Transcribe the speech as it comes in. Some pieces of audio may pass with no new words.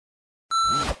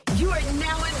You are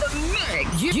now in the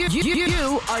mix.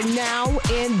 You are now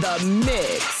in the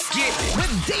mix.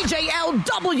 With DJ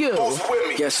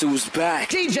LW. Guess who's back?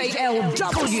 DJ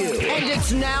LW. And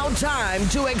it's now time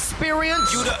to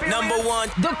experience you the number one.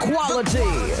 The quality.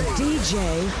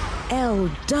 DJ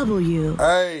LW.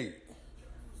 Hey,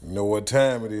 you know what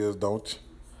time it is, don't you?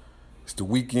 It's the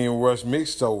Weekend Rush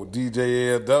Mix Show with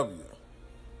DJ LW.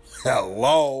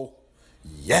 Hello.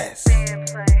 Yes.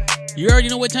 You already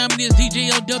know what time it is, DJ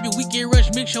LW, Weekend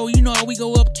Rush Mix Show. You know how we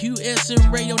go up,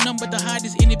 QSM Radio, number the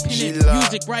hottest independent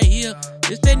music right here.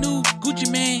 It's that new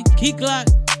Gucci Mane, Key Glock.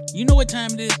 You know what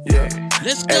time it is. Yeah.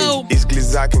 Let's go. Hey, it's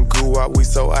Glizak and Guwap, we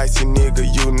so icy, nigga,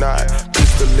 you not.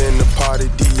 Pistol in the party,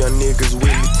 these young niggas with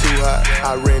me too hot.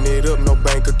 I ran it up, no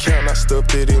bank account, I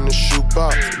stuffed it in the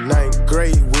shoebox. Ninth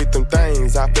grade with them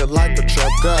things, I feel like a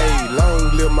trap guy. Hey,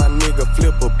 long live my nigga,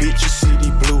 flip a bitch, you see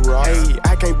these blue rocks. Hey,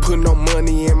 I can't put no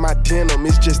money in my denim,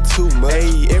 it's just too much.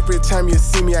 Hey, every time you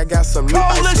see me, I got some new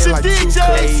ice in like DJs.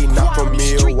 2K. Hey, not from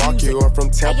Milwaukee or from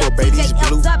Tampa Bay, these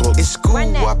blue books. It's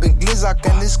Guwap and Glizak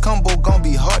and this combo gon'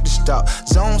 be hard to stop.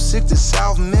 Zone 6 to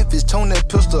South Memphis, tone that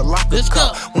pistol like a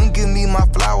cop. When give me my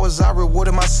flowers, I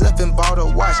rewarded myself and bought a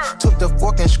watch. Took the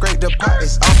fork and scraped the pot,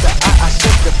 it's off the eye, I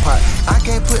shook the pot. I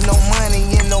can't put no money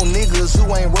in no niggas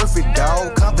who ain't worth it,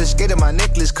 dawg. Confiscated my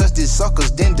necklace cause these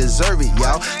suckers didn't deserve it,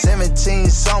 y'all. 17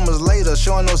 summers later,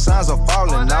 showing no signs of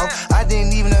falling off. I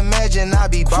didn't even imagine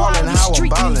I'd be ballin' how I'm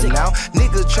ballin' now.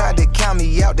 Niggas tried to count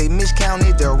me out, they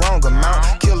miscounted the wrong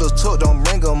amount. Killers took, don't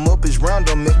bring them up, it's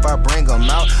random if I bring them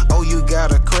out. Oh, you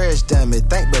gotta crash, damn it,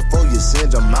 think before you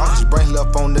send them out. His brain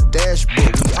left on the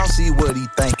dashboard, we all see what he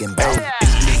thinking about.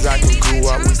 I can go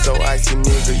out, we so icy,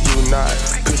 nigga, you not.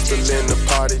 Pistol in the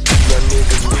party, these young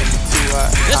niggas really too hot.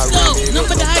 Let's go,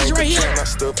 number the highs right here. I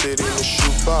stuffed it in the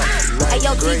shoebox. Hey,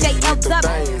 yo, DJ LW,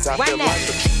 run that.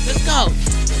 Let's go.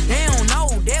 They don't know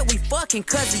that we fucking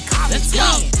cause he caught me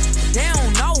twin. They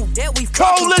don't know that we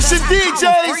fucking Coalition cause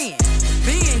I call DJs. him friend.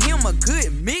 Being him a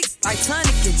good mix like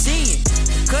tonic and gin.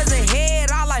 Cause I had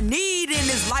all I need in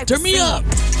this life. Turn me up.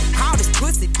 Call this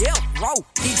pussy death row,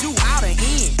 is you out of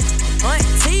in.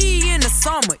 Auntie in the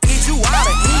summer, is you out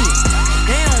of in.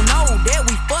 They don't know that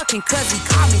we fucking cause he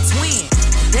caught me twin.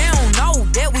 They don't know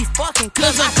that we fucking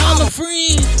cause I call him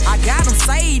friend. I got him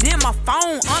saved in my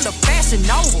phone under Fashion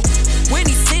Nova. When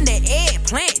he send that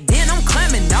eggplant, then I'm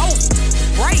coming over.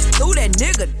 Break through that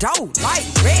nigga dough like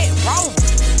Red Rover.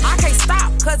 I can't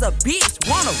stop cause a bitch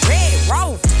want a Red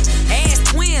Rover. Ass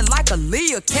twin like a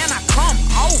Leah, can I come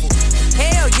over?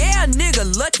 Hell yeah, nigga,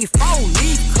 lucky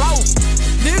 4-leaf clover.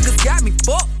 Niggas got me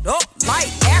fucked up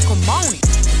like acrimony.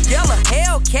 Yellow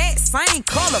Hellcat, same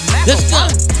color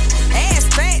macaroni. Ass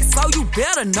fat, so you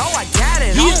better know I got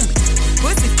it on me.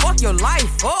 Pussy fuck your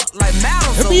life up like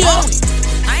Macaroni.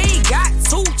 I ain't got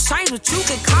 2 chains, but you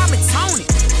can call me Tony.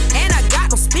 And I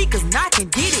got no speakers, and I can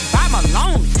get it by my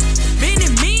loan. Many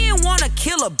men wanna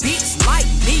kill a bitch like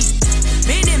me.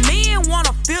 Many men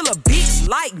wanna feel a bitch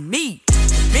like me.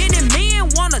 Many men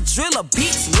wanna drill a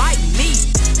bitch like me.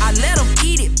 I let them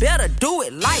eat it, better do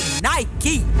it like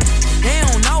Nike. They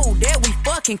don't know that we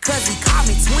fucking cause he caught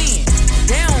me twin.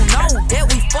 They don't know that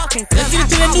we fucking cause let's get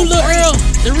into that new Lil Earl,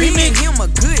 the remix. Him a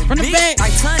good from the back.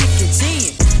 Like tonic and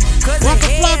gin. Cause Waka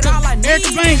Flocka,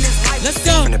 Erica Banks. Let's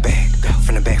go. From the back,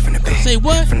 from the back, from the back. Say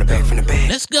what? From the back, from the back.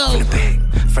 Let's go. From the back,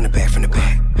 from the back, from the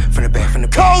back. From the back, from the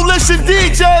back. Coalition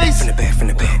DJs. From the back, from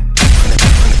the back.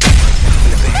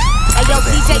 Hey, yo,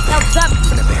 DJ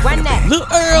LW, run that. Lil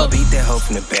Earl. Beat that hoe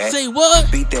from the back. Say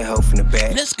what? Beat that hoe from the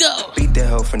back. Let's go. Beat that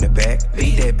hoe from the back.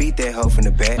 Beat that hoe from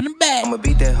the back. From the back. I'ma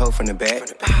beat that hoe from the back.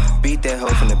 Beat that hoe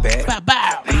from the back. Bow,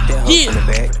 bow. Beat that hoe from the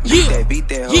back. Beat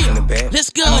that hoe from the back. Let's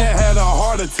go. That had a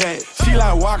heart attack. She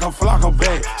like Waka Flocka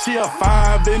back. She a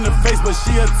 5 in the face, but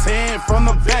she a 10 from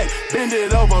the back. Bend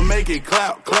it over, make it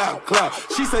clap, clap, clap.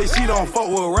 She say she don't fuck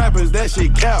with rappers, that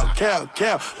shit count, count,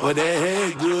 count. But that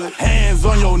head good. Hands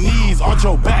on your knees, arch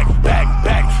your back, back,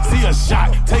 back. See a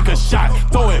shot, take a shot,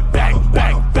 throw it back,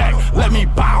 back, back. Let me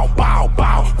bow, bow,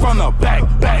 bow from the back,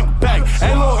 back, back.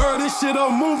 Hey, Lil Earl, this shit a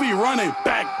movie, run it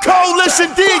back. Coalition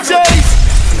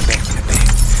DJs. From the back, from the back,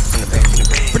 from the back, from the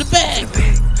back. For the back.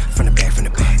 From the back, from the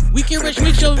back. Weekend Rush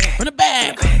Mix Show from the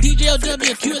back. DJ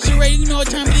LW, QSM Radio, you know what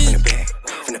time it is.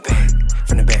 From the back,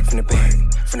 from the back, from the back,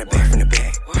 from the back, from the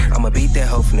back. I'ma beat that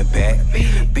hoe from the back.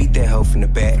 Beat that hoe from the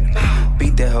back.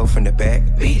 Beat that hoe from the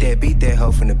back. Beat that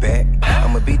hoe from the back.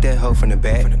 I'ma beat that hoe from the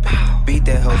back. Beat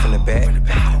that hoe from the back.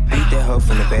 Beat that hoe hoe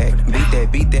from the back.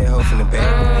 Beat that hoe from the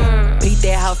back. Beat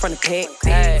that hoe from the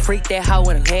pack. Freak that hoe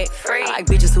in the neck. I like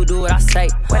bitches who do what I say.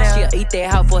 She'll eat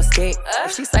that hoe for a steak.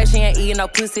 If she say she ain't eating no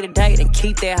pussy today, then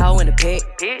keep that hoe in the pack.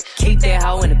 Keep that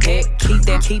hoe in the pack.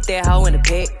 Keep that hoe in the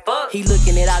pack. He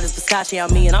looking at all this Versace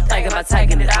on me, and I'm thinking about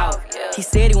taking it out. He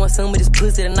said he wants some of this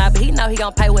pussy tonight, but he know he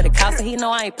gon' pay what it costs, and he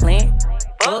know I ain't playing.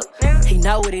 He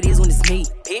know what it is when it's meat.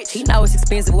 He know it's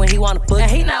expensive when he wanna fuck,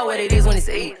 and he know what it is when it's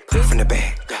eat. From the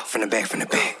back, from the back, from the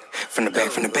back, from the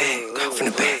back, from the back, from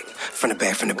the back, from the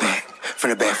back, from the back, from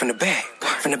the back, from the back,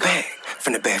 from the back, from the back,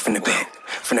 from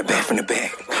the back, from the back, from the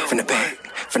back, from the back,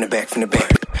 from the back, from the back,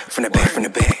 from the back, from the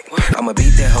back. I'ma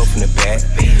beat that hoe from the back.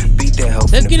 Beat that hoe.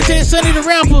 Let's get into that Sonny the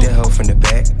Rapper. Beat that hoe from the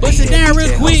back. Bust it down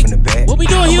real quick. What we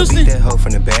doing, Houston? Beat that hoe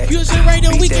from the back. Houston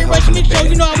Radio Weekend Rush Mix Show.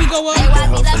 You know how we go up.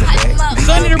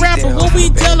 Sonny the Rapper, what we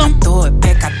tell him? Throw it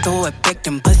back, I throw it back,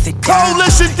 then bust it down.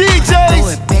 Coalition DJs. Throw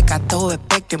it back, I throw it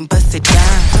back, then bust it down. I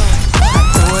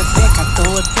throw it back, I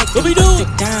throw it back, then bust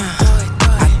it down.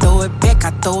 I throw it back,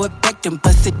 I throw it back, then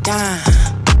bust it down.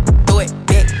 Throw it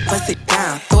back, bust it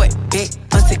down. Throw it back,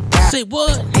 bust it down. Say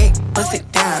what? Back, bust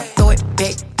it down. Throw it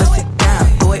back, bust it down.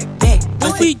 Throw it back,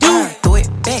 bust it down. Throw it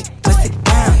back, bust it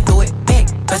down. Throw it back,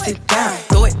 bust it down.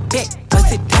 Throw it back,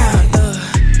 bust it down.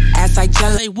 Ass like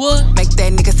jello. Say what? Make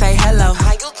that nigga say hello.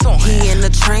 He in the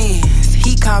trance.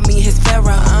 He call me his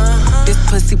pharaoh. This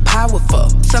pussy powerful,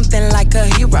 something like a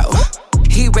hero.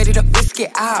 He ready to risk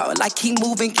it out like he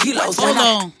moving kilos. Hold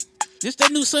on. This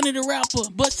that new Sonny the Rapper.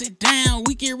 Bust it down.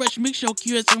 Weekend Rush Mix Show,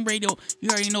 QSM Radio. You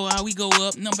already know how we go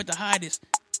up. Number the hottest.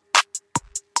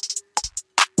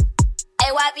 Hey,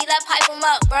 YB, that pipe him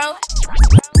up, bro.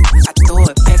 I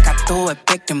throw it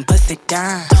back, then bust it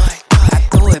down. I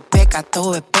throw it back, I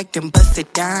throw it back, then bust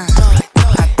it down. I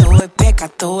throw it back, I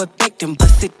throw it back, then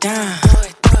bust it down.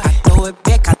 I throw it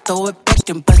back, I throw it back,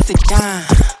 then bust it down.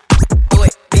 Throw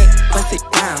it back, bust it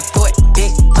down. Throw it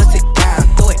back, bust it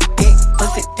down. Throw it back,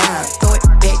 bust it down. Throw it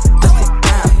back, bust it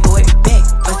down. Throw it back,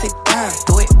 bust it down.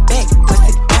 Throw it back, bust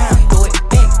it down. Throw it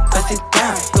back, bust it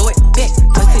down. Throw it back,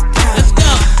 bust it down. Let's go.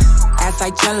 Ass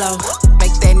like jello.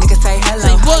 Make that nigga say hello.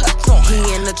 Say what? He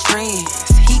in the trance.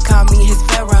 He call me his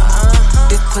pharaoh.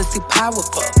 This pussy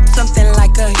powerful, something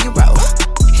like a hero.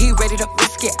 He ready to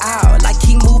risk it out like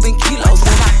he moving kilos.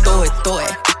 When I throw it,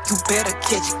 you better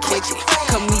catch it.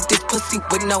 Come eat this pussy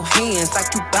with no hands like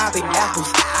you Bobby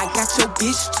Apples. I got your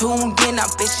bitch tuned in, I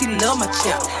bet she love my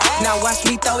channel. Now watch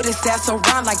me throw this ass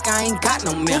around like I ain't got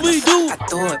no manners. What we do? I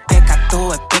throw it back,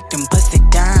 then bust it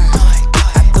down. I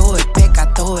throw it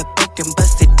back, then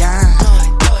bust it down.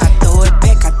 I throw it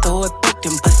back,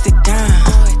 then bust it down.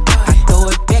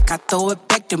 I throw it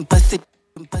back, then bust it.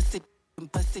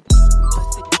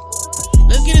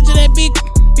 Let's get into that big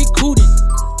cootie.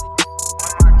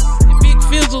 The big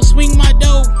fizzle, swing my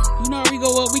dough. You know how we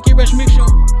go up. Weekend Rush Mix Show.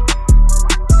 Swing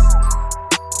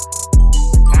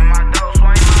my dough.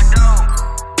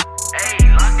 Hey,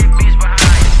 lock that bitch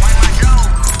behind. Swing my dough.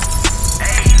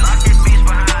 Hey, lock that bitch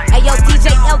behind. Hey, yo, DJ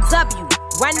LW,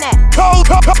 run that.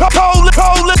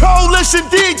 Coalition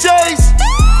DJs.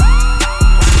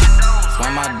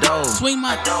 Swing my dough. Swing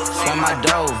my dough. Swing my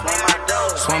dough.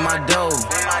 Swing my dough.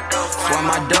 Swing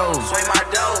my dough.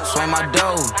 Swing my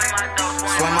dough.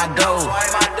 Swing my dough.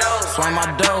 Swing my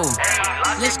dough.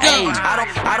 Let's go. Hey,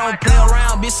 I don't play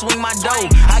around, bitch, swing my dough.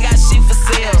 I got shit for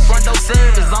sale, front door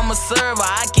service, I'm a server.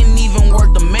 I can even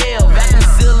work the mail. Vacuum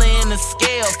sealer in the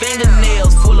scale,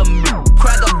 fingernails full of milk.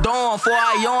 Crack a dawn, before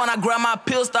I yawn, I grab my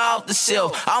pistol off the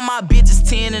shelf. All my bitches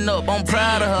 10 and up, I'm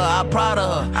proud of her, I'm proud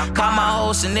of her. Call my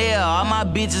whole Chanel, all my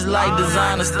bitches like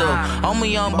designer stuff. I'm a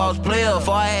young boss player,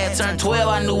 before I had turned 12,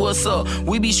 I knew what's up.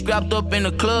 We be scrapped up in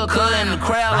the club, cutting the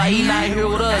crowd like he not here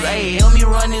with us. Hey, help me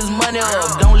run this money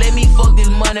up, don't let me fuck this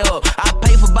money up. I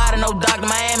pay for body, no Dr.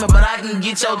 Miami, but I can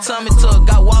get your tummy tucked.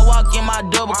 Got walk in my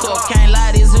double cup, can't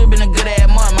lie, this here been a good ass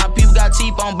month. My people got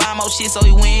cheap on buy more shit, so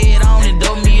he went head on and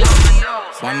double me up.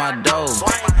 Swing my dough,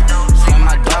 swing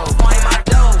my dough, swing my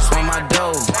dough, swing my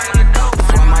dough,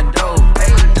 swing my dough,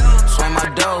 swing my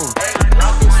dough,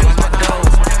 swing my dough,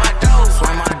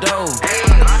 swing my dough,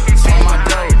 swing my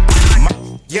dough.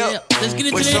 Yeah, let's get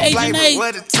into the Asian A.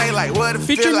 What it taste like, what it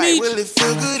Feature feel like, me. will it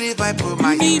feel good if I put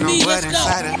my Me, hand on what let's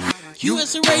inside go. of me?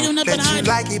 QSM Radio, nothing Bet you hiding.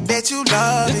 like it, bet you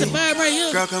love That's it. the vibe right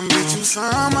here. Girl, come get you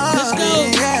some of Let's go.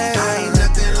 it, yeah. I ain't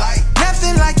nothing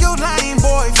like your lying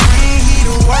boyfriend, he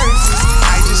the worst.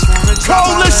 I just wanna drop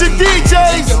all of Coalition these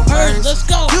DJs. your purse. Let's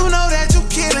go. You know that you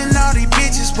killing all these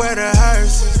bitches where the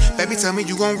hearses. Baby, tell me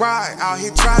you gon' ride out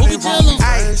here What we driving tell 'em?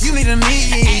 Ay, you need a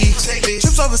knee.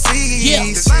 Trips overseas. Yeah.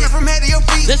 Designer from head to your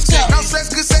feet. Let's go. No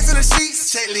stress, good sex in the sheets.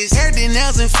 Hair, then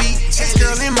nails and feet. Text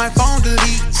girl in my phone,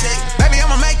 delete. Baby,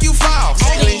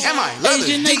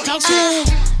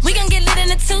 We gon' get lit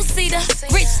in a two-seater.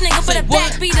 Rich nigga, but a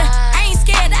backbeater. I ain't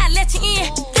scared, I let you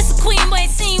in. This a queen, but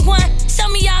ain't seen one. Show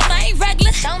me y'all, I ain't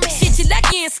regular. Shit, you like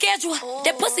you ain't schedule.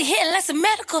 That pussy hitting like some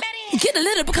medical. Get a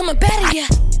little, become a better, yeah.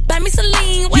 Buy me some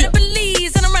lean, what a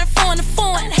Belize, and I'm running foreign to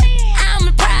foreign. I'm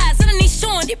a prize, I don't need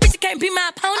showing. These bitches can't be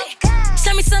my opponent.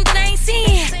 Show me something I ain't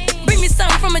seen. Bring me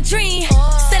something from a dream.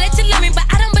 Say that you love me, but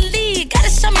I don't believe. Gotta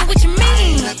show me what you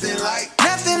mean.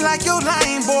 Nothing like your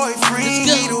lying boyfriend.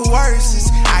 He the worstest.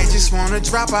 I just wanna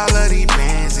drop all of these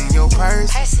bands in your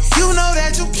purse. You know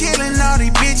that you killing all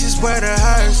these bitches, where the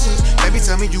hearses. Baby,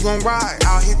 tell me you gon' ride.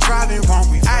 Out here driving,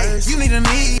 won't reverse. You need a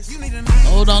need.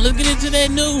 Hold on, let's get into that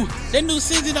new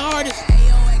SZA the artist.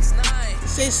 It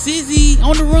says SZA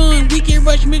on the run, Weekend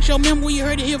Rush Mix Show. Remember when you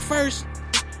heard it here first?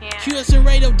 QSN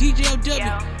Radio,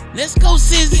 DJLW. Let's go,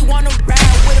 SZA. Wanna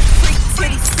ride with a freak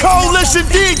titty. Coalition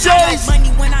DJs. Money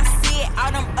when I see it,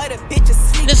 all them other bitches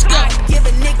sleep. Let's go. I give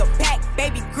a nigga back,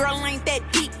 baby girl ain't that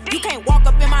deep. You can't walk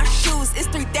up in my shoes, it's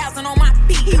 3,000 on my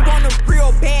feet. He want a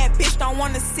real bad bitch, don't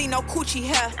wanna see no coochie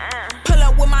hair. Pull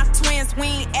up with my twins, we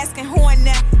ain't asking who in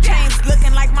there. Chains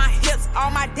looking like my hips, all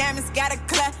my diamonds got a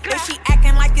clutch. If she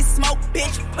acting like it's smoke,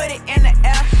 bitch, put it in the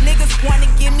air. Niggas wanna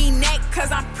give me neck,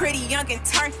 cause I'm pretty young and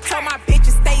turned. Tell my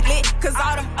bitches stay lit, cause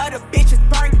all them other bitches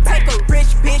burn. Take a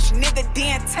rich bitch, nigga,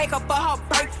 then take her for her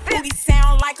birth. Booty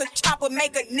sound like a chopper,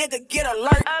 make a nigga get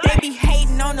alert. They be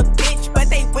hating on the bitch, but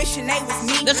they wishing they was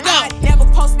me. Let's go. I never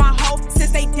post my hoe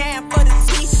since they down for the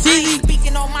tea. I ain't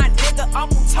speaking on my nigga,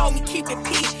 uncle told me keep it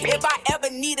peace. If I ever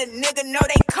need a nigga, know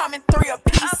they coming 3 a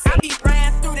piece. I be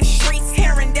riding through the streets,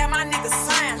 hearing that my niggas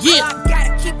sign. Yeah. I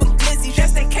gotta keep them busy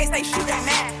just in case they shoot at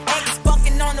man. Niggas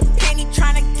fucking on the penny,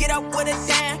 trying to get up with a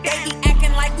dime. They be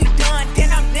acting like we done, then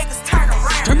them niggas turn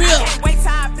around. Turn me up. Can't wait till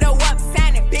I blow up,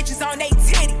 signing bitches on they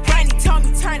titty. Granny told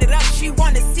me turn it up, she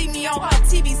wanna see me on her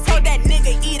TV. Told that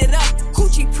nigga eat it up,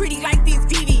 coochie pretty like these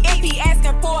VV. If he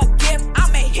asking for a gift,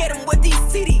 I'ma hit him with these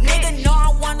CD. Nigga know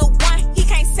I want the one, he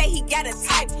can't say he got a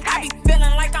type. I be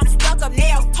feeling like I'm stuck up,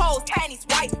 nails, toes, panties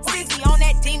white. Sissy on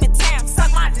that demon time,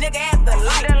 suck my nigga at the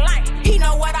light. He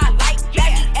know what I like,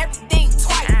 that be everything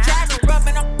twice. Driving,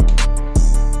 rubbing up.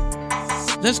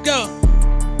 Let's go.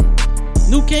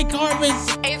 New K Carbon.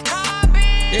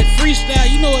 That freestyle,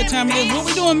 you know what time it is. What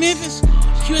we doing, Memphis?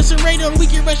 QSN Radio, the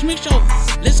Weekend Rush Mix Show.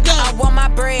 Let's go. I want my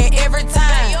bread every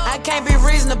time. I can't be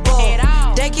reasonable.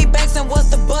 They keep asking what's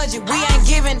the budget. We ain't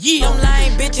giving them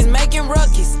lame bitches making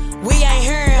rookies. We ain't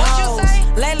hearing hoes.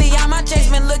 Lately, all my checks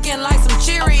been looking like some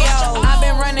Cheerios. I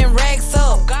been running racks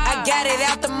up. I got it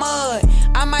out the mud.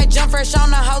 I might jump fresh on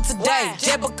the hoe today,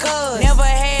 just because. Never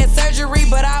had surgery,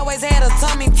 but I always had a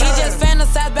tummy tuck. He just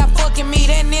fantasized about fucking me.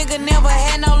 That nigga never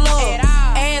had no love.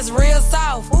 Ass real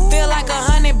soft, feel like a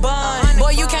honey bun.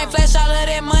 Boy, you can't flash all of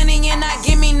that money and not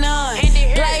give me none.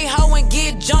 Play hoe and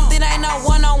get jumped, it ain't no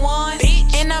one-on-one.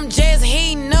 And I'm just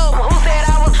heating up. Who said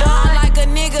I was done? I'm like a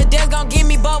nigga that's gon' give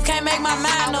me both, can't make my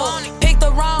mind up. Pick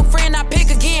the wrong friend, I pick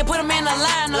again, put him in the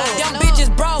lineup. Them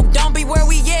bitches broke, don't be where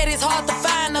we at, it's hard to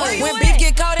find us. When bitch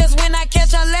get caught, that's when I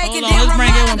catch her leg and then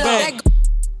remind her.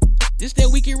 This that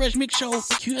Weekend Rush Mix Show,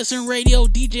 QSN Radio,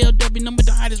 DJLW, number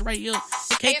the hottest right here.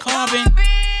 K Carbon,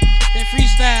 that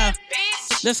freestyle.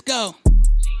 Let's go.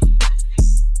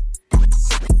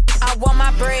 I want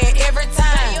my bread every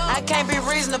time. I can't be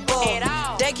reasonable.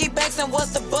 They keep asking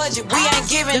what's the budget. We ain't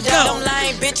giving them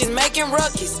lame bitches making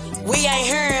rookies. We ain't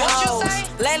hearing hoes.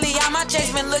 Lately, all my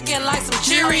checks been looking like some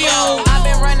Cheerios. I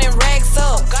been running racks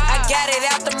up. I got it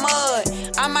out the mud.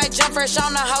 I might jump fresh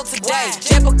on the hoe today,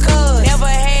 just because. Never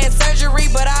had surgery,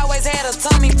 but I always had a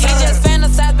tummy tuck. He just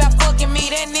fantasized about fucking me.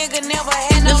 That nigga never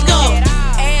had no love.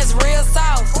 Ass real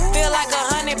soft, feel like a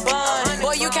honey bun.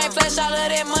 Boy, you can't flash all of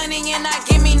that money and not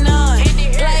give me none.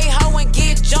 Play hoe and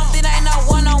get jumped, it ain't no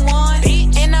one-on-one.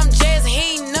 And I'm just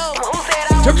heating up.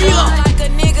 I'm like a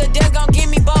nigga that's gon' give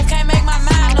me both, can't make my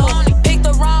mind up. Pick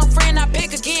the wrong friend, I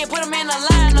pick again, put him in the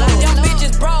lineup. Them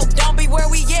bitches broke, don't be where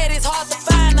we at, it's hard to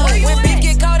find us. When bitch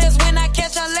get caught, that's when I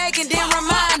catch her leg and then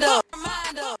remind her.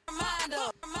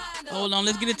 Hold on,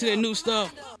 let's get into that new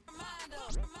stuff.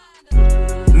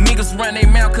 Niggas run they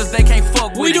mouth cause they can't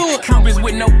fuck with it. Cubans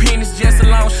with no penis, just a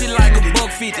long shit like a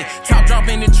 $1.50. Top drop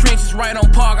in the trenches, right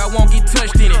on park, I won't get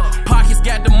touched in it. Pockets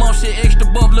got the most shit, extra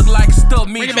buff, look like a stuff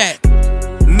me. Bring it back.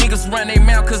 niggas run their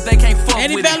mouth cause they can't fuck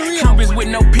with it. Cubans with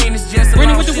no penis, just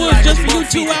Running with the Woods just for you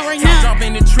two out right now. Jump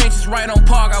in the trenches right on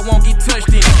park, I won't get touched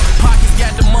in it. Pockets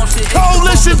got the most shit.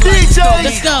 Coalition DJ.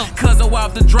 Let's go. Cuz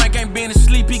off the drink, ain't been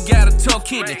asleep, he got a tough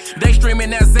kidney. They streaming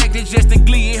that Zach, they just a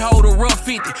glee, he hold a rough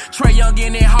 50. Trey Young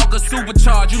in that Hawker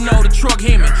supercharged, you know the truck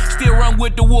hit me. Still run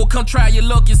with the wool, come try your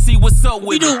luck and see what's up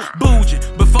with it. Bougie,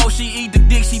 before she eat the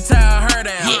dick, she tie her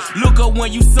down. Yeah. Look up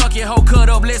when you suck it, hoe cut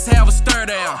up, let's have a stir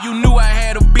down. You knew I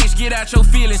had a bitch, get out your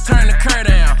feelings, turn the curve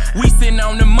down. We sitting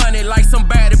on the money like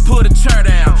somebody put a chair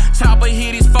down. Chopper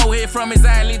hit his forehead from his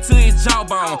eyelid to his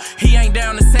jawbone. He ain't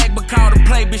down the sack, but call the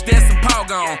play, bitch, that's a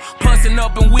pogone. Pussing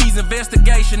up and wheeze,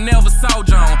 investigation, never saw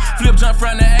John. Flip jump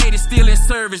from the 80, still in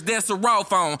service, that's a raw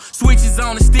phone. Switches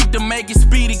on the stick to make it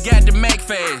speedy, got the Mac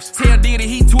fast. Tell Diddy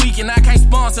he tweaking, I can't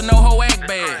sponsor no whole act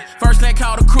bad. First leg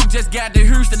call the crook, just got to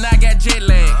Houston, I got jet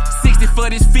lag. 60 for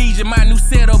this Fiji, my new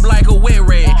setup like a wet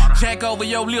rag. Jack over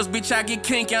your lips, bitch, I get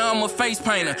kinky, I'm a face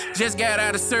painter. Just got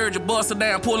out of surgery, bust her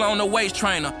down, pull on the waist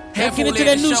trainer. Half full of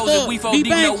the shows that we 4D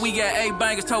know we got 8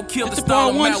 bangers, told kill the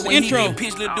star out when he get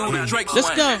pitched, little dude, the Drake swing.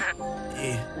 Let's go.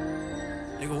 Yeah.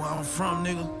 Nigga, where I'm from,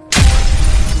 nigga.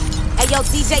 Hey, yo,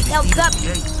 DJ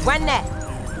LW, run that.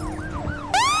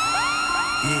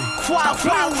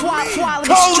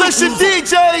 Coalition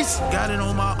DJs. Got it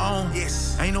on my own.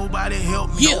 Yes. Ain't nobody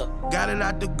help me. Yeah. Got it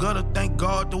out the gutter, thank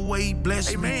God the way he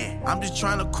blessed me. I'm just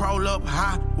trying to crawl up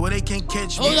high where they can't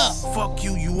catch me. Fuck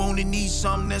you, you only need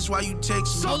something, that's why you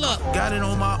text me. Got it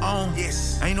on my own.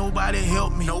 Yes. Ain't nobody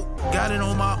help me. Nope. Got it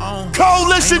on my own.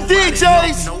 Coalition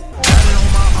DJs. Nope. Got it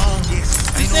on my own.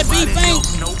 Yes. Ain't nobody help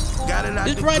me. Nope. Got it out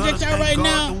this the project gutter, out right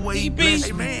now.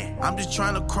 Hey, I'm just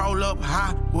trying to crawl up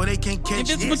high where they can't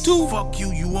catch me. Fuck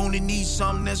you, you only need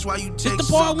something, that's why you text. This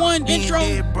the part 1 intro.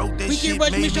 Weekend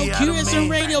Rush Mix Show, QSM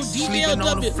Radio, DJ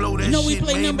LW. You know we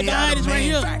play number the hottest right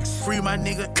here. Free my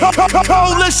nigga.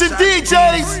 Coalition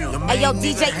DJs. Hey, yo,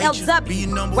 DJ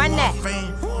LW, run that.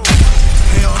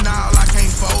 Hell nah, I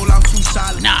can't fold, I'm too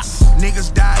solid. Nah.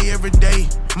 Niggas die every day,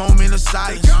 moment of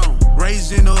silence.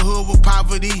 Raised in the hood with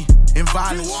poverty and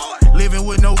violence. Living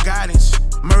with no guidance,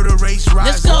 murder rates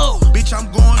rising. Bitch,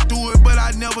 I'm going through it, but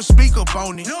I never speak up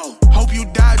on it. Hope you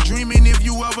die dreaming if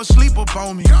you ever sleep up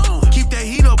on me. Keep that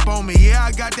heat up on me, yeah,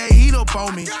 I got that heat up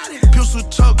on me. Pistol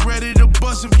tuck, ready to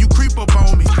bust if you creep up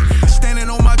on me. Standing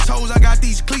on my toes, I got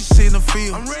these cleats in the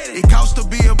field. It costs to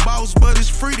be a boss, but it's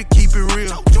free to keep it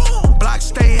real. Block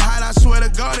stay hot, I swear to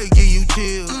God, it give you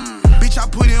chills. Bitch, I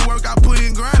put in work, I put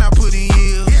in grind, I put in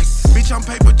years. Bitch, I'm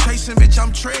paper chasing, bitch,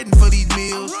 I'm trading for these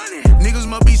meals. Niggas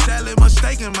must be sadly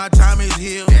mistaken, my time is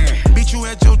here. Bitch, you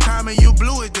had your time and you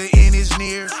blew it, the end is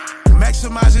near.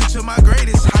 Maximizing to my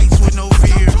greatest heights with no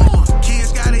fear.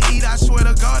 Kids gotta eat, I swear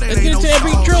to God, it ain't no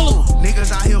fault.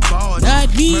 Niggas out here ballin',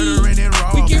 murdering and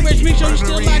raw. We get Rich Mix Show, you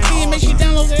still locked in. Make sure you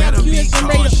download the app, QSM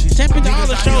Radio. Tap into all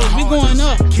the shows, we going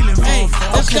up. Hey,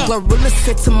 let's go. Glorilla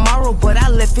said tomorrow, but I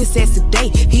left his ass today.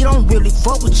 He don't really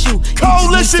fuck with you.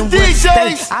 Coalition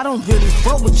DJs. I don't really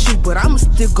fuck with you, but I'ma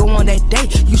still go on that day.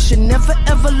 You should never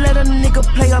ever let a nigga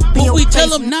play up in your face. We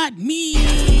tell him not me.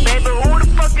 Baby, who the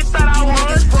fuck you thought I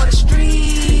was? For the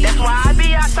street. That's why I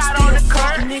be outside on the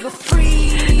curb. Nigga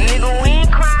free. Nigga, we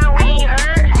ain't crying, we ain't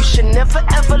hurt. You should never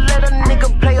ever let a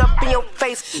nigga play up in your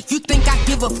face. You think I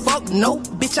give a fuck? No,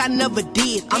 bitch, I never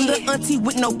did. I'm the auntie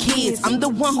with no kids. I'm the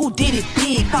one who did it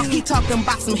big. He talking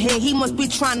about some hair, he must be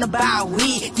trying to buy a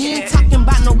wig. You ain't talking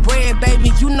about no bread,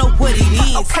 baby, you know what it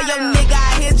is. Okay, your nigga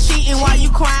out here cheating while you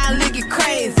crying, looking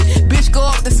crazy. Bitch, go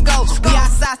up the scope, be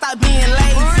outside, stop being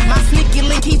lazy. My sneaky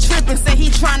link, he tripping, say he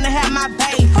trying to have my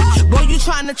baby. Boy, you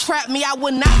trying to trap me, I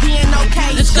would not be in no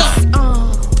cage. Let's go.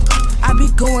 I be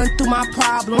going through my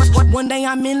problems. One day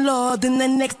I'm in love, then the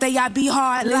next day I be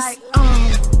heartless.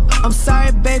 I'm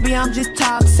sorry, baby, I'm just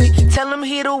toxic. Tell him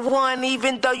he the one,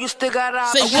 even though you still got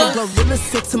options. Glorilla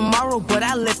said tomorrow, but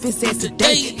I left his ass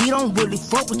today. He don't really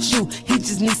fuck with you, he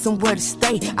just needs somewhere to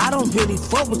stay. I don't really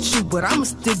fuck with you, but I'ma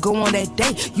still go on that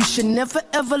day. You should never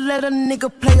ever let a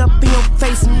nigga play up in your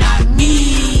face, not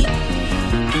me.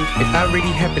 It already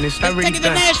happened, it's already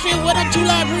done. Let's take it to Nashville, what up, 2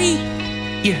 Live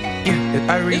Yeah, it's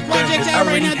already done. It's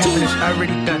already happened. It's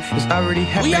already done. It's already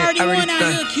happened. We already won out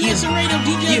here. QSM Radio,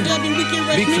 DJ LW, Weekend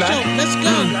Rush Mix Show. Let's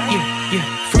go.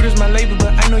 Fruit is my label,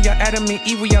 but I know y'all Adam and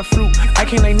Eve with y'all fruit. I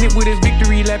can't like nip with this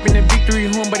victory lap in the victory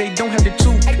home, but they don't have the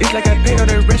two. It's like I pay all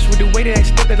the rest with the way that I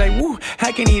step it like woo.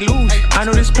 How can he lose? I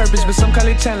know this purpose, but some call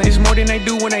it talent. It's more than I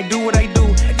do when I do what I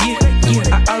do.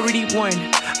 I already won.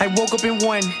 I woke up and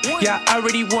won. Yeah, I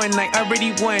already won. I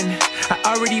already won. I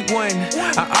already won.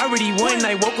 I already won.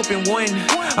 I woke up and won.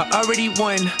 I already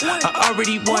won. I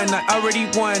already won. I already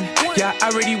won. Yeah, I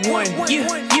already won.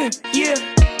 Yeah.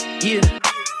 Yeah.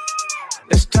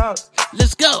 Let's talk.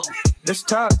 Let's go. Let's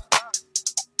talk.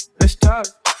 Let's talk.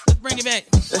 Let's bring it back.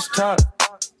 Let's talk.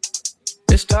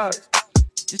 Let's talk.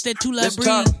 It's that 2 Live Breed.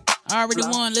 I already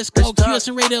won. Let's go.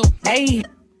 QSN Radio. Hey.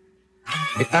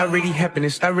 It already happened.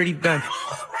 It's already done.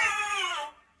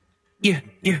 Yeah,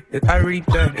 it's already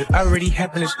done. It's already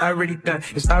happened. It's already done.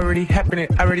 It's already happening.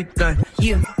 Already done.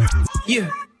 Yeah.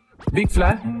 Big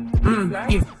fly.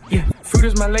 Yeah. Fruit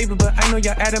is my labor, but I know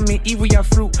y'all adamant evil, y'all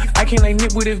fruit. I can't like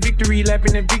nip with a victory lap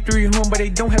in a victory home, but they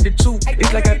don't have the two.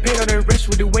 It's like I paid all the rest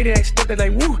with the way that I stepped.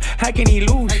 Like, woo, how can he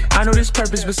lose? I know this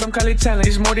purpose, but some call it talent.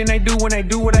 It's more than I do when I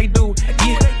do what I do.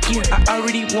 Yeah, I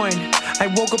already won. I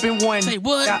woke up and won. Say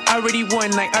what? I already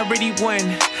won. I already won.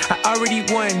 I already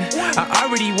won. I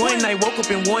already won. I woke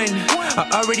up and won.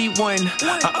 I already won.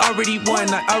 I already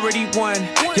won. I already won.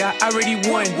 Yeah, I already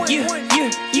won.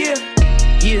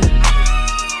 Yeah.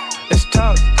 Let's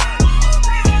talk.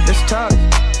 Let's talk.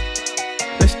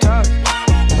 Let's talk.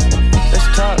 Let's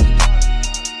talk.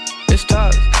 Let's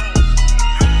talk.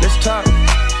 Let's talk.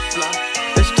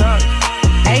 Let's talk.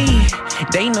 Hey,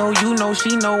 they know, you know,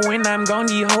 she know. When I'm gone,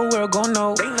 the whole world gon'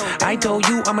 know. I told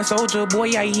you I'm a soldier,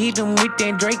 boy. I hit them with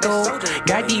that Draco.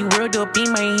 Got the world up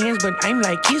in my hands, but I'm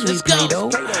like kids with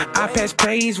Play-Doh. I pass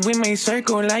plays with my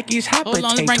circle like it's hot potato.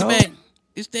 Hold on, let's bring it back.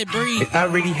 It's that Breed. It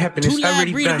already happened. It's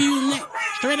already done.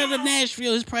 Straight out of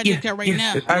Nashville, his project out right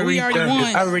now. We already won.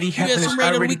 It already happened. It's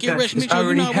already done. It's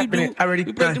already happening. Already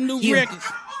we break them new records.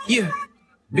 Yeah.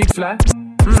 Big fly.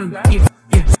 Yeah.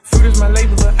 Fruit is my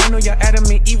labor, but I know y'all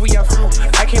adamant evil, y'all fruit.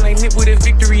 I can't like nip with a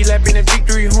victory lap in a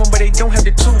victory home, but they don't have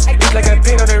the two. It's like I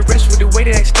paid all the rest with the way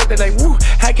that I stepped. Like, woo,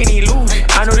 how can he lose?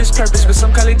 I know this purpose, but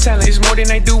some call it talent. It's more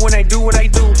than I do when I do what I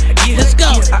do. Yeah, let's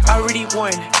go. I already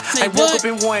won. I woke up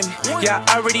and won. Yeah,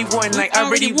 I already won. I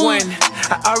already won.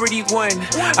 I already won.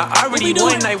 I already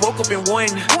won. I woke up and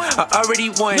won. I already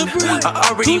won.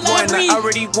 I already won. I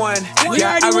already won.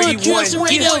 Yeah, I already won.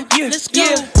 Let's go.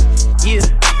 Yeah.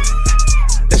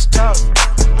 Let's talk.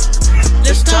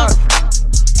 Let's talk.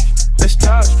 Let's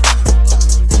talk.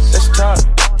 Let's talk.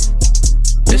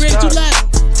 Let's ready to live.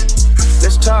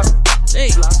 Let's talk.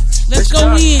 Hey, let's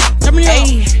go in. Come here.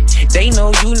 Hey, they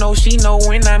know, you know, she know.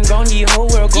 When I'm gone, the whole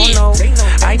world gon' know.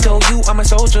 I told you I'm a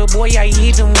soldier, boy. I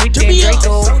hit them with that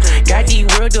Draco. Got the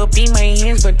world up in my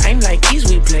hands, but I'm like kids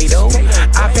with Play-Doh.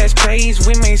 I pass plays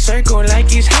with my circle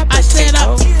like it's hot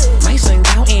potato. My son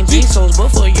counting pesos, but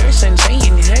for your son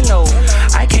saying hello.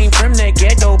 I came from the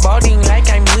ghetto, balding like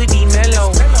I'm Woody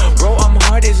Mellow. Bro, I'm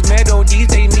hard as metal. These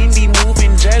days Mindy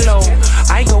moving jello.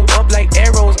 I go up like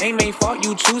arrows, ain't my fault.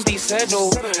 You choose these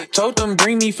settle. Told them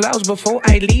bring me flowers before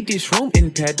I leave this room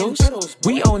in pedals.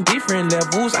 We on different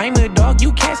levels. I'm a dog,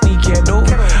 you cats need kettle.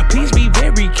 Please be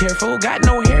very careful. Got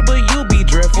no hair, but you'll be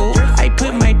dreadful. I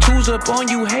put my tools up on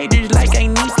you haters like I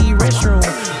need the restroom.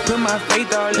 Put my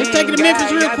faith all in. Let's take it to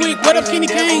Memphis real quick. What up, Kenny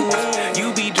Kane?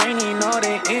 You be draining all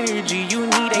that energy. You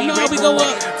need a how we go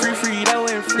up. Free Frito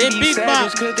and free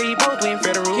Savage, cause they both went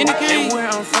federal. Kenny Kane,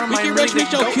 Wicked Rush Mix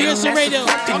Show, QSN Radio.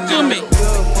 Talk to me.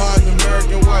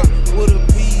 American white, with a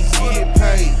peas get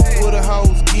paid, with a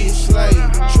hoes get slayed,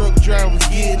 truck drivers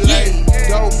get laid,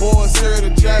 dope boys here to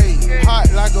J, hot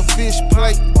like a fish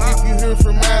plate. If you hear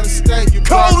from out of state, you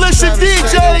Coalition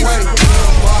DJs.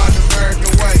 Little Martin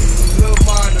American white, little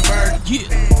Martin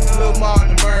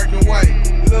American,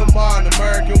 little Martin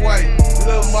American white,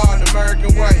 little Martin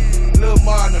American white, little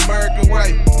Martin American white, little Martin American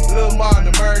white, little Martin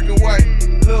American white,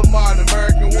 little Martin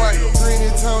American white. Green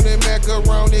and Tony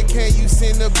macaroni, can you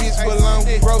send a bitch balloon?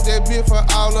 Broke that bitch for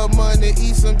all her money,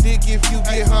 eat some dick if you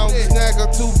get home. Snag a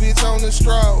 2 bitch on the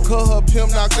stroll, cut her pimp,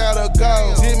 knocked out her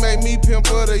goal. Just make me pimp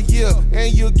for the year,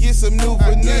 and you get some new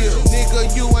vanilla.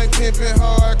 Nigga, you ain't pimping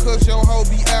hard, cause your hoe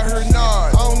be out her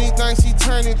nard. Only thing she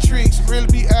turning tricks, really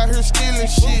be out here stealing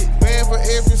shit. Man for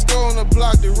every store on the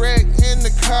block, the rack and the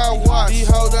car wash. These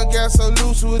hoes done got so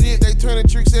loose with it, they turning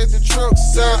tricks at the truck.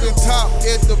 Serving top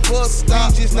at the bus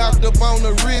stop, just knocked up on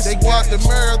the wrist. They got the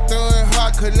marathon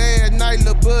hot, cause last night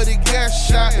lil' buddy got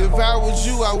shot. If I was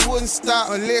you, I wouldn't stop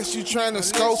unless you tryna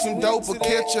score some dope or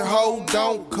catch a hoe.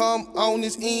 Don't come on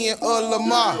this end of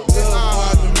Lamar.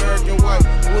 American white,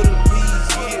 with a bees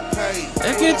get paid.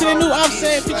 Let's get into the new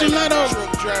Offset featuring Lotto.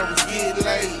 Truck drivers get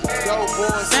laid, dope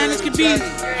boys Silence can be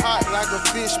hot like a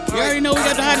fish plate. You already know we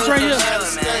got the hottest right here.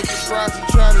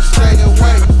 Try to stay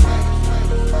away.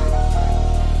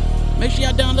 Make sure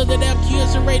y'all download that app,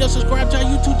 QSN Radio. Subscribe to our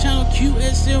YouTube channel,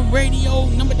 QSN Radio.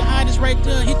 Number the hottest right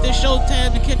there. Hit that show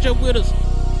tab to catch up with us.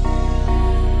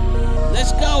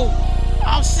 Let's go.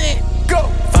 Offset.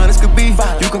 Fine as could be,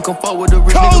 you can come forward with a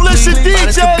rich Coalition nigga, please. Fine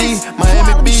as could be,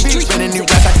 Miami Beach. Spending these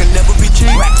racks, I can never be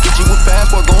cheap. Get you in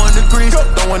fast, boy, going to Greece.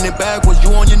 Throwing it backwards,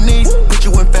 you on your knees. Put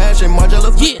you in fashion,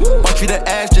 Margiela feet. Want you to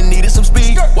ask, you needed some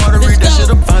speed. Watery, that shit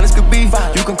up, fine as could be.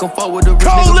 You can come forward with a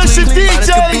rich nigga, please. Fine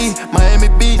as could be, Miami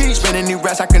Beach. Spending these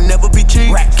racks, I can never be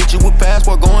cheap. Get you in fast,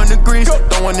 boy, going to Greece.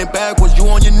 Throwing it backwards, you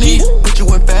on your knees. Put you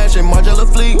in fashion, Margiela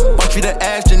fleet. Want you to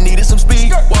ask, you needed some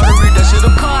speed. Watery, that shit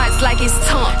up. Cards like it's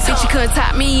tongue. Bitch, you couldn't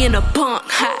top me in a bunk.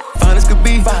 Fine as could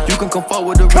be, you can come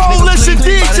forward with a rich nigga,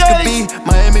 please. Fine as could be,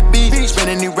 Miami Beach.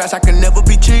 Spending these racks, I can never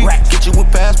be cheap. Get you a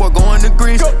passport, going to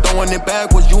Greece. Throwing it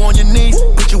backwards, you on your knees.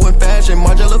 Put you in fashion,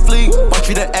 Margiela fleet. Want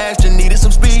you to ask, you needed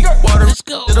some speed. Water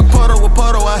to the puddle with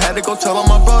puddle. I had to go tell all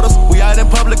my brothers. We out in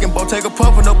public and both take a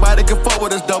puff and nobody can fuck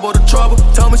with us. Double the trouble.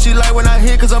 Tell me she like when I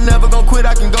hit, cause I'm never gonna quit.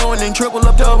 I can go and then triple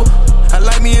up double. I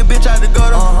like me a bitch out the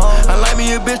gutter. I like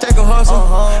me a bitch that can hustle.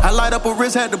 I light up a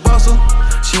wrist, had to bustle.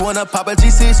 She wanna pop a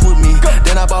G6 with me.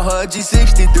 Then I bought her a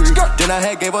G63. Then I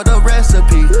had gave her the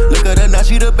recipe. Look at her now,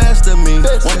 she the best of me.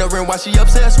 Wondering why she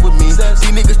obsessed with me.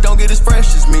 These niggas don't get as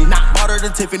fresh as me. Bought her the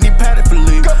Tiffany padded for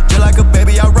Lee. Just like a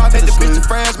baby, I rock it. The bitch in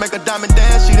France, make a diamond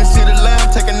dance. She done see the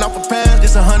lamb, taking off her pants.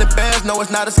 This 100 bands, no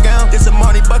it's not a scam. This a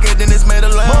money bucket, then it's made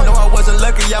of lamb. No, I wasn't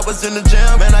lucky, I was in the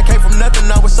jam. Man, I came from nothing,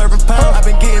 I was serving pounds. I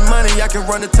been getting money, I can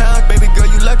run the town. Baby girl,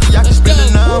 you lucky, I can spend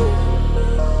it now.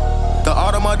 The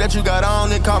Audemars that you got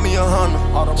on, it caught me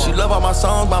 100. She love all my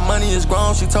songs, my money is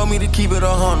grown. She told me to keep it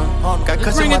 100. Got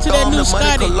cuss in my thumb, the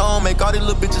money cologne. Make all these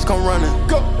little bitches come running.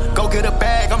 Go get a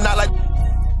bag, I'm not like.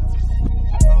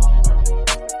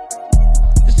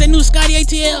 It's that new Scotty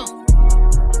ATL.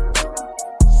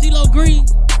 CeeLo Green.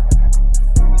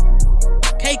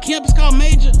 K Kemp, it's called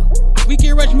Major.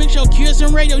 Weekend Rush Mix Show,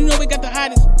 QSM Radio. You know we got the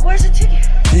hottest. Where's the ticket?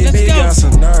 Let's go. Got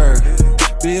some nerve.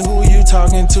 Bitch, who you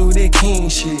talking to? That king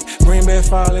shit. Bring back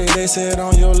Folly, they said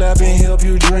on your lap and help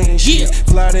you dream shit.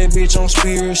 Fly that bitch on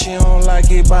Spirit, she don't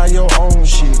like it by your own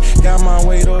shit. Got my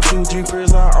weight up 2-3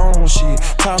 cribs, I own shit.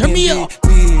 Talking big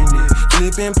business,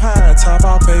 flipping pie, top,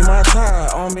 I pay my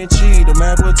time. On me cheetah,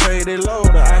 map potato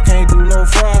loader, I can't do no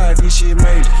fry. This shit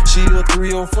major, she a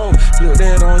 304. Look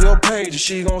that on your page,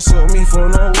 she gon' suck me for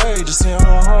no wages. Send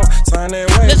her home, sign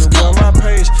that waiver. But my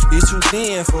page is too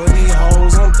thin for these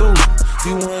hoes, I'm through.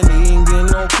 You wouldn't even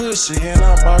get no pussy, and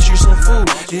I bought you some food.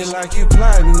 It like you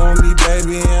plotting on me,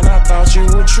 baby, and I thought you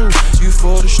were true. You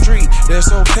for the street,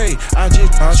 that's okay. I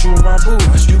just bought you my boo.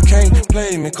 You can't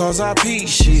play me, cause I pee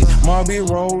shit. Marby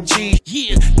roll G,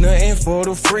 nothing for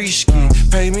the free ski.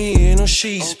 Pay me in a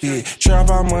sheet, bitch. Trap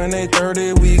out Monday,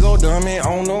 30, we go dumb it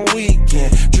on the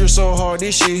weekend. Drip so hard,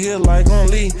 this shit hit like on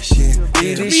leaf shit.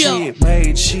 Did this shit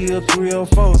made, she a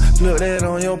 304. Look that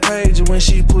on your page, when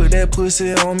she put that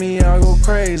pussy on me, I go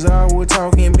crazy. I was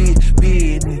talking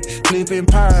business, flipping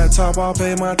pie, top off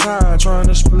pay my time, trying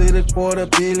to split a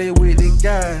 $250 million with the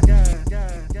guy.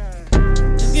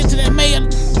 Let's get to that Maya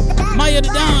the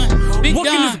Don, Big Don.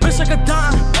 Walking this bitch like a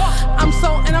Don. I'm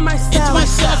so into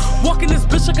myself. Walking this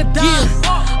bitch like a Don.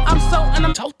 I'm so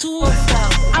into talk to her.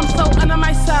 I'm so into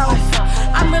myself.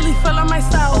 I'm really feeling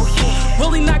myself.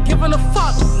 Really not giving a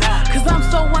fuck. Cause I'm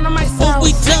so into myself.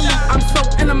 I'm so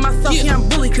into myself, yeah, I'm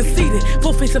really conceited.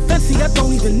 Full face of fancy, I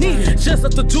don't even need it. Just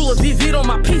up the jeweler, VV'd on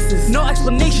my pieces. No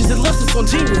explanations unless it's on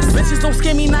genius. Bitches don't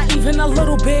scare me, not even a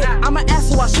little bit. I'm an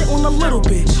asshole, I shit on a little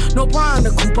bitch. No bra in the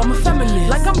coupe, I'm a feminist.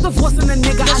 Like I'm divorcing a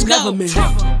nigga I never met.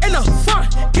 In the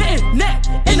front, getting neck.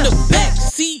 In the back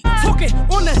seat, talking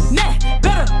on the net.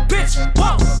 Better bitch,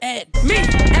 walk at me.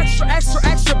 Extra, extra,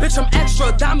 extra, bitch, I'm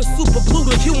extra. Diamond super blue,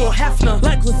 if you won't have none.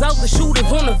 Like without the shooters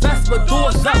on the Vespa,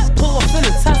 doors up, pull off in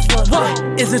a Tesla.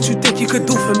 What is it you think you could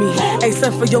do for me?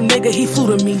 Except for your nigga, he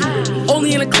flew to me.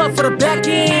 Only in the club for the back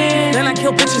end. Then I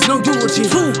kill bitches, no eulogy.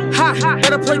 Too hot,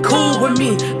 better play cool with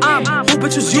me. I'm who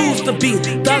bitches used to be.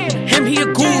 Duck him, he a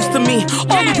goose to me.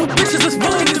 All of you bitches is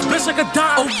walking this bitch like a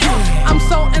dime. Oh yeah, I'm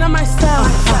so into myself.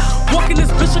 Walking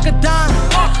this bitch like a dime.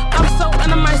 I'm so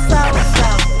into myself.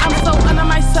 I'm so into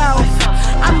myself.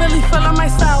 I'm really feeling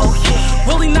myself.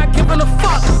 Really not giving a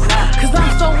fuck. Cause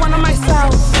I'm so into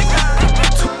myself.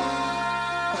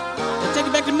 Let's take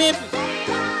it back to Memphis.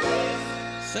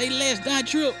 Say less, Don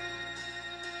Trip.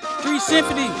 3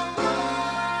 Symphony.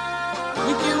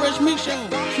 Weekend Rush Mix Show.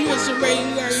 QSM Radio,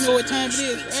 you already know what time it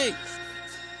is. Hey.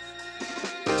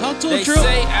 Talk to they a Trip. They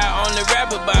say I only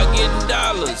rap about getting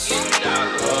dollars.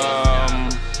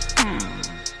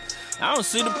 I don't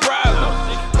see the problem.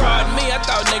 Pardon me, I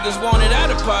thought niggas wanted out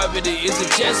of poverty? Is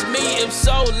it just me? If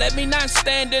so, let me not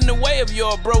stand in the way of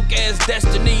your broke ass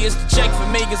destiny. It's the check for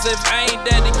me, cause if I ain't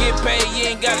there to get paid, you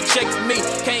ain't got a check for me.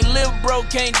 Can't live broke,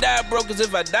 can't die broke, cause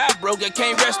if I die broke, I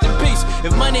can't rest in peace.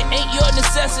 If money ain't your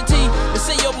necessity, then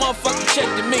send your motherfucking check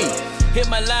to me. Hit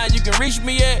my line, you can reach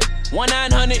me at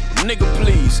 1-900, nigga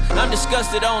please. I'm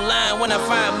disgusted online when I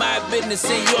find my business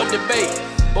in your debate.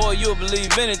 Boy, you'll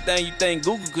believe anything you think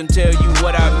Google can tell you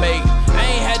what I make. I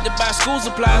ain't had to buy school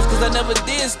supplies cause I never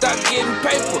did stop getting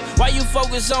paper. Why you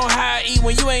focus on how I eat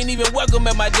when you ain't even welcome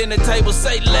at my dinner table?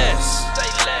 Say less. Say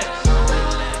less.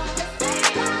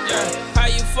 Yeah. How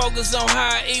you focus on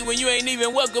how I eat when you ain't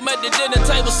even welcome at the dinner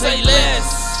table? Say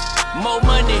less. More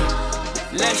money,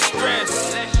 less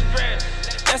stress.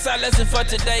 That's our lesson for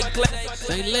today, class.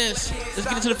 Say less. Let's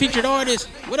get into the featured artist.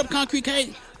 What up, Concrete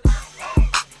K?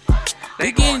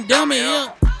 They getting dummy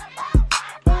here.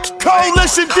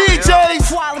 Coalition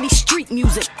DJs. Quality street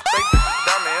music.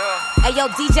 Hey yo,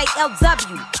 DJ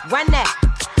LW, run that.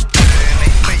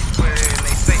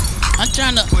 I'm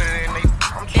trying to.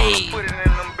 Hey.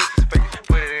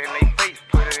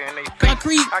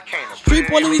 Concrete. Street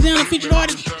Boy Louisiana featured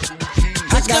artist.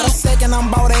 I got a second, I'm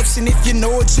about action. If you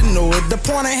know it, you know it. The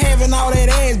point of having all that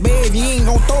ass, babe, you ain't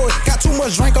gon' throw it. Got too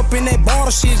much drink up in that bottle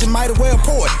shit, you might as well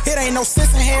pour it. It ain't no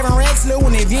sense in having racks, little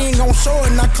one, if you ain't gon' show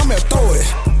it. Now come here, throw it,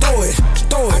 throw it,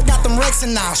 throw it. I got them racks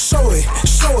and now show it,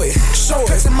 show it, show it.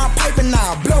 Pressing my pipe and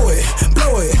now blow it,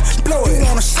 blow it, blow it. You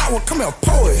want a shower, come here,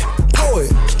 pour it, pour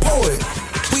it, pour it.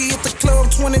 We hit the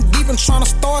club 20 deep and tryna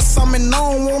start something. I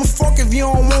don't wanna fuck if you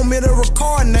don't want me to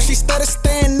record now. She started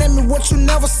staring at me, what you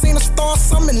never seen her start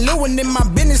something. Lewin in my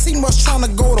business, he must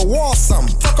tryna go to war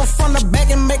something. Fuck her from the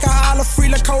back and make her holler free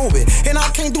like Kobe. And I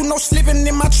can't do no slipping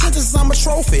in my trenches, I'm a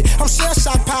trophy. I'm shell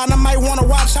shock pie and I might wanna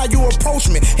watch how you approach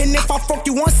me. And if I fuck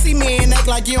you once, see me and act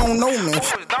like you don't know me.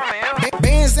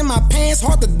 Bands in my pants,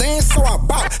 hard to dance, so I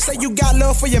bop. Say you got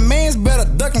love for your mans, better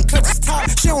duck and cut his top.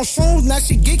 She on shrooms, now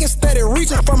she geeking, steady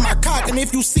reaching from my cock. And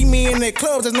if you see me in that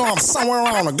club, just know I'm somewhere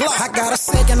around the block. I got a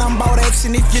second, I'm about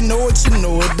action. If you know it, you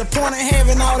know it. The point of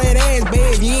having all that ass,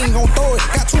 babe, you ain't gon' throw it.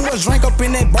 Got too much drink up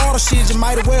in that bottle shit, you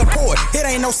might as well pour it. It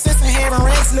ain't no sense in having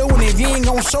racks, little one, if you ain't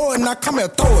gon' show it. Now come here,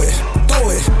 throw it, throw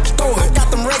it, throw it. I got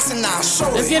them racks and now show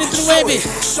it. Let's get into the webby.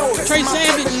 Trey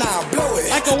Savage,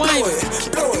 like a wife.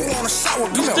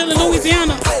 You still in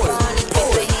Louisiana.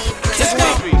 Let's go.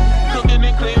 Cooking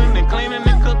and cleaning and cleaning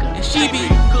and cooking. And she be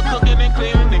cooking and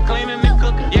cleaning and cleaning and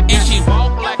cooking. And she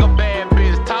walk like a bad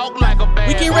bitch, talk like a bad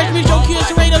bitch. We can Rich Mix Show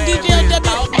QS Radio DJ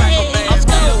LW. Hey, let's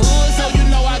go. So you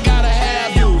know I gotta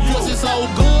have you. Pussy so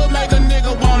good, make a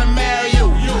nigga wanna marry you.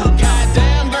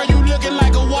 Goddamn girl, you looking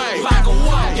like a wife. Like a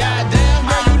wife. Goddamn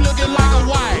girl, you looking like a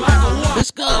wife.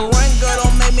 Let's go. A ring girl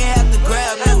don't make me have to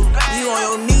grab you. You on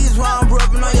your knees while I'm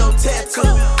rubbing on your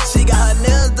tattoo. She got her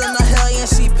nails done, her hair, and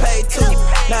she paid too.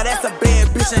 Now that's a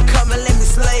bad bitch and come and let me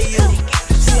slay you.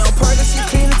 She on purpose, she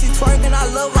clean and she twerking, I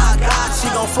love my God. She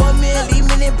gon' fuck me and leave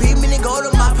me and beat me and go to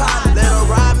my pot. Let her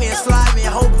ride me and slide me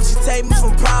and hope she take me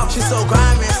from problems. She so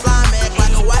grimy and slimy, act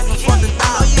like a wife and fuck the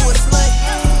dog. You a slut,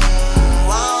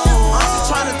 whoa. I'm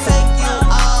just tryna take you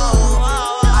out.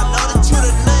 I know that you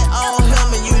the nut on him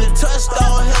and you the touched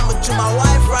on him, but you my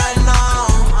wife right now.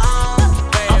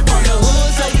 I'm from the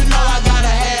hood, so you know I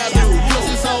gotta have you.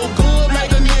 Pussy so good,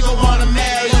 make a nigga wanna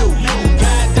marry you.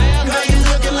 Goddamn girl, you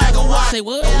looking like a wife. Say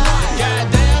what?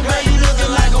 Goddamn girl, you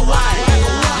looking like a wife.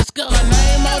 Let's go. My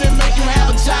name on it, make you have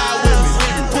a child with me.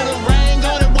 Put a ring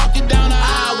on it, walk you down the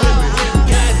aisle with me.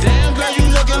 Goddamn girl, you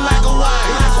looking like a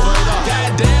wife.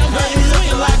 Goddamn girl, you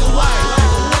looking like a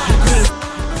wife.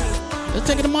 Let's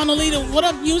take it to Mona Lisa. What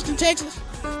up, Houston, Texas?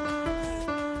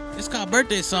 It's called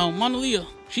Birthday Song. Mona Lisa,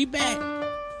 she back.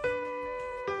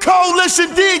 Coalition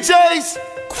DJs.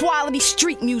 Quality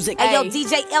street music. Hey, Hey yo,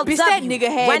 DJ LW, bitch, that nigga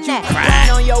had run you that.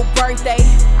 crying on your birthday.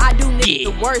 I do niggas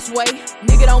the worst way.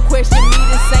 Nigga, don't question me,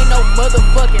 this ain't no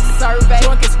motherfucking survey.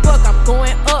 Drunk as fuck, I'm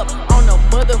going up on a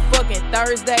motherfucking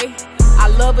Thursday. I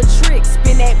love a trick,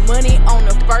 spend that money on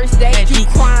the first day. You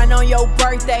crying on your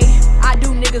birthday. I do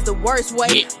niggas the worst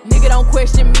way. Nigga, don't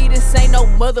question me, this ain't no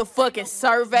motherfucking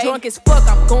survey. Drunk as fuck,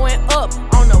 I'm going up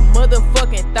on a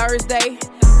motherfucking Thursday.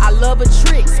 I love a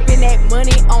trick, spend that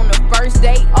money on the first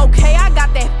date. Okay, I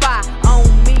got that fire on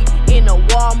me in a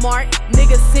Walmart.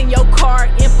 Nigga, send your card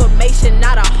information,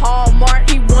 not a Hallmark.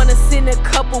 He wanna send a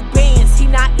couple bands, he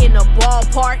not in the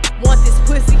ballpark. Want this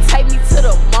pussy, take me to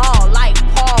the mall like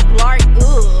Paul Blart.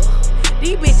 Ugh.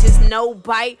 These bitches no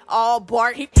bite, all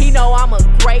bark. He know I'm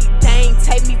a great Dane,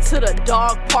 take me to the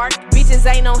dog park.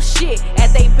 Bitches ain't on shit,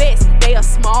 at they best, they a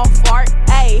small fart.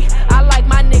 Ayy, I like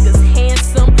my niggas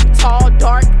handsome, tall,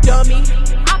 dark, dummy.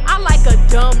 I like a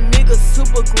dumb nigga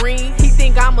super green. He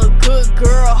think I'm a good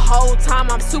girl, whole time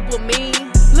I'm super mean.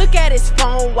 Look at his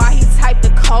phone while he type the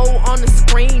code on the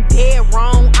screen. Dead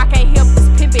wrong, I can't help this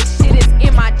pimpin' shit is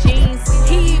in my jeans.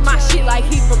 He eat my shit like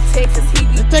he from Texas. He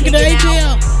be kicking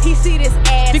out. He see this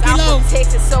ass, I'm from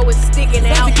Texas, so it's sticking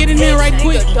out. Get in there right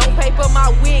quick. Don't pay for my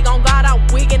wig, on God I'm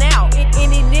wigging out.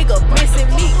 Any nigga missing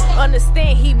me,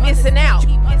 understand he missing out.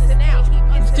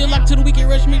 Still locked to the Weekend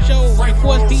Rush Mix Show. Of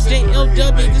course, DJ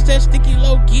LW. This that Sticky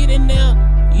Low. Get in there.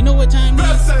 You know what time it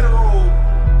is.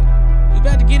 We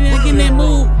about to get in there, get in that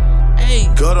mood. Hey,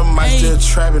 Gutter might still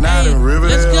trapping out in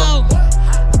Riverdale. Let's go.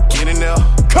 Get in there.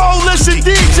 Coalition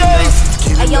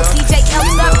DJs. Hey yo, DJ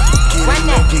LW. Run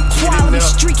that. Quality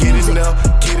street music.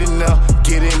 Get in there.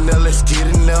 Get in there. Let's get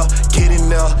in there. Get in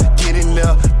there. Get in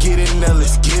there. Get in there.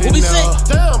 Let's get in there.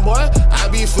 Damn boy, I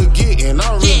be forgetting.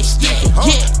 I'm really sticky.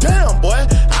 Damn boy,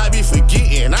 I be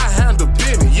forgetting. I handle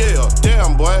business. Yeah.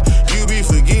 Damn boy, you be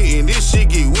forgetting. This shit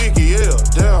get wicked. Yeah.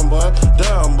 Damn boy.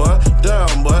 Damn boy.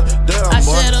 Damn boy. Damn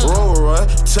boy. Roll Roy,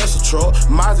 Tesla truck,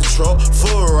 Mazda truck,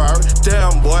 Ferrari.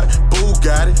 Damn boy,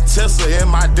 Bugatti, Tesla in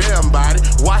my damn body.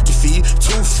 Watch your feet,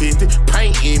 250,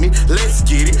 paint in me. Let's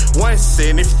get it.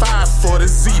 175 for the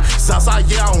Z. Southside,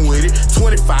 yeah, I'm with it.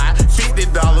 $25,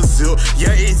 $50 zip.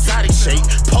 Yeah, exotic shake.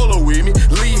 Polo with me.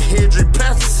 Lee Hendrick,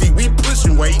 passenger seat. We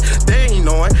pushing weight. They ain't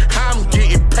knowing how I'm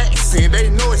getting packs in. They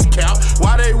know it's count.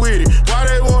 Why they with it? Why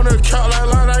they wanna count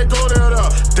like they go there?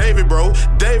 David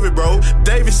bro,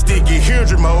 David Sticky,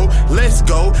 Hendrick mode. Let's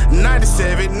go.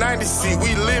 97, 96,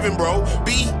 we living, bro.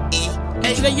 B-E.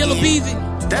 Hey, that yellow beezy.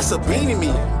 That's a beanie me.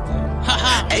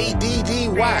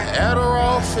 A-D-D-Y,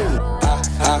 Adderall feeling.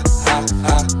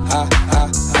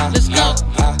 Let's go.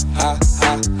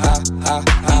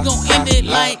 We gon' end it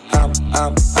like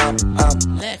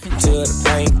laughing till the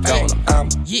pain gone.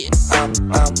 Yeah.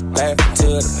 Laughing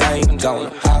till the pain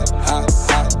gone.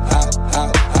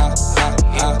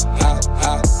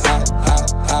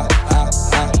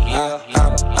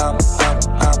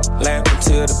 Laughing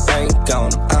till the bank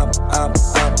gone. I'm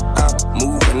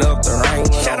moving up the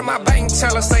range. Shout out my bank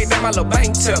teller, say that my little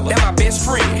bank teller. That my best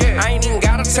friend. I ain't even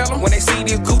gotta tell them when they see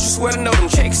this Gucci sweater, know them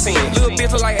checks in. Little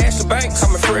bitch look like Ashley Banks.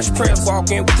 I'm a Fresh Prince,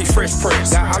 walk in with these Fresh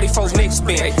Prince. Got all these folks next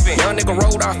spin. Young nigga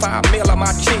rolled out 5 mil on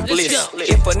my check list.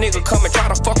 If a nigga come and try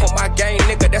to fuck on my game,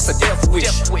 nigga, that's a death wish.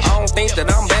 I don't think that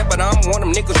I'm bad, but I'm one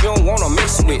of them niggas you don't wanna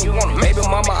mess with. Maybe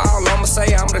mama, all I'ma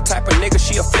say, I'm the type of nigga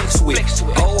she'll flex with.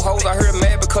 Old hoes I heard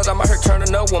mad because I'm out here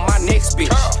turning up with my next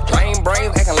bitch. Lame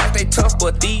brains acting like they tough,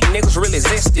 but these niggas really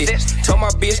zesty. Tell my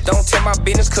bitch don't tell my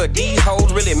business, cause these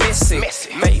hoes really messy.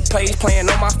 Make plays playing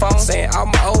on my phone, saying all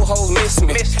my old hoes miss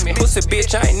me. Pussy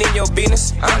bitch, I ain't in your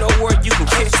business. I know where you can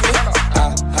catch me.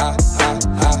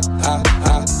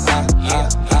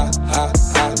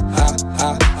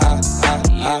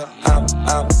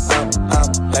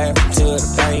 I'm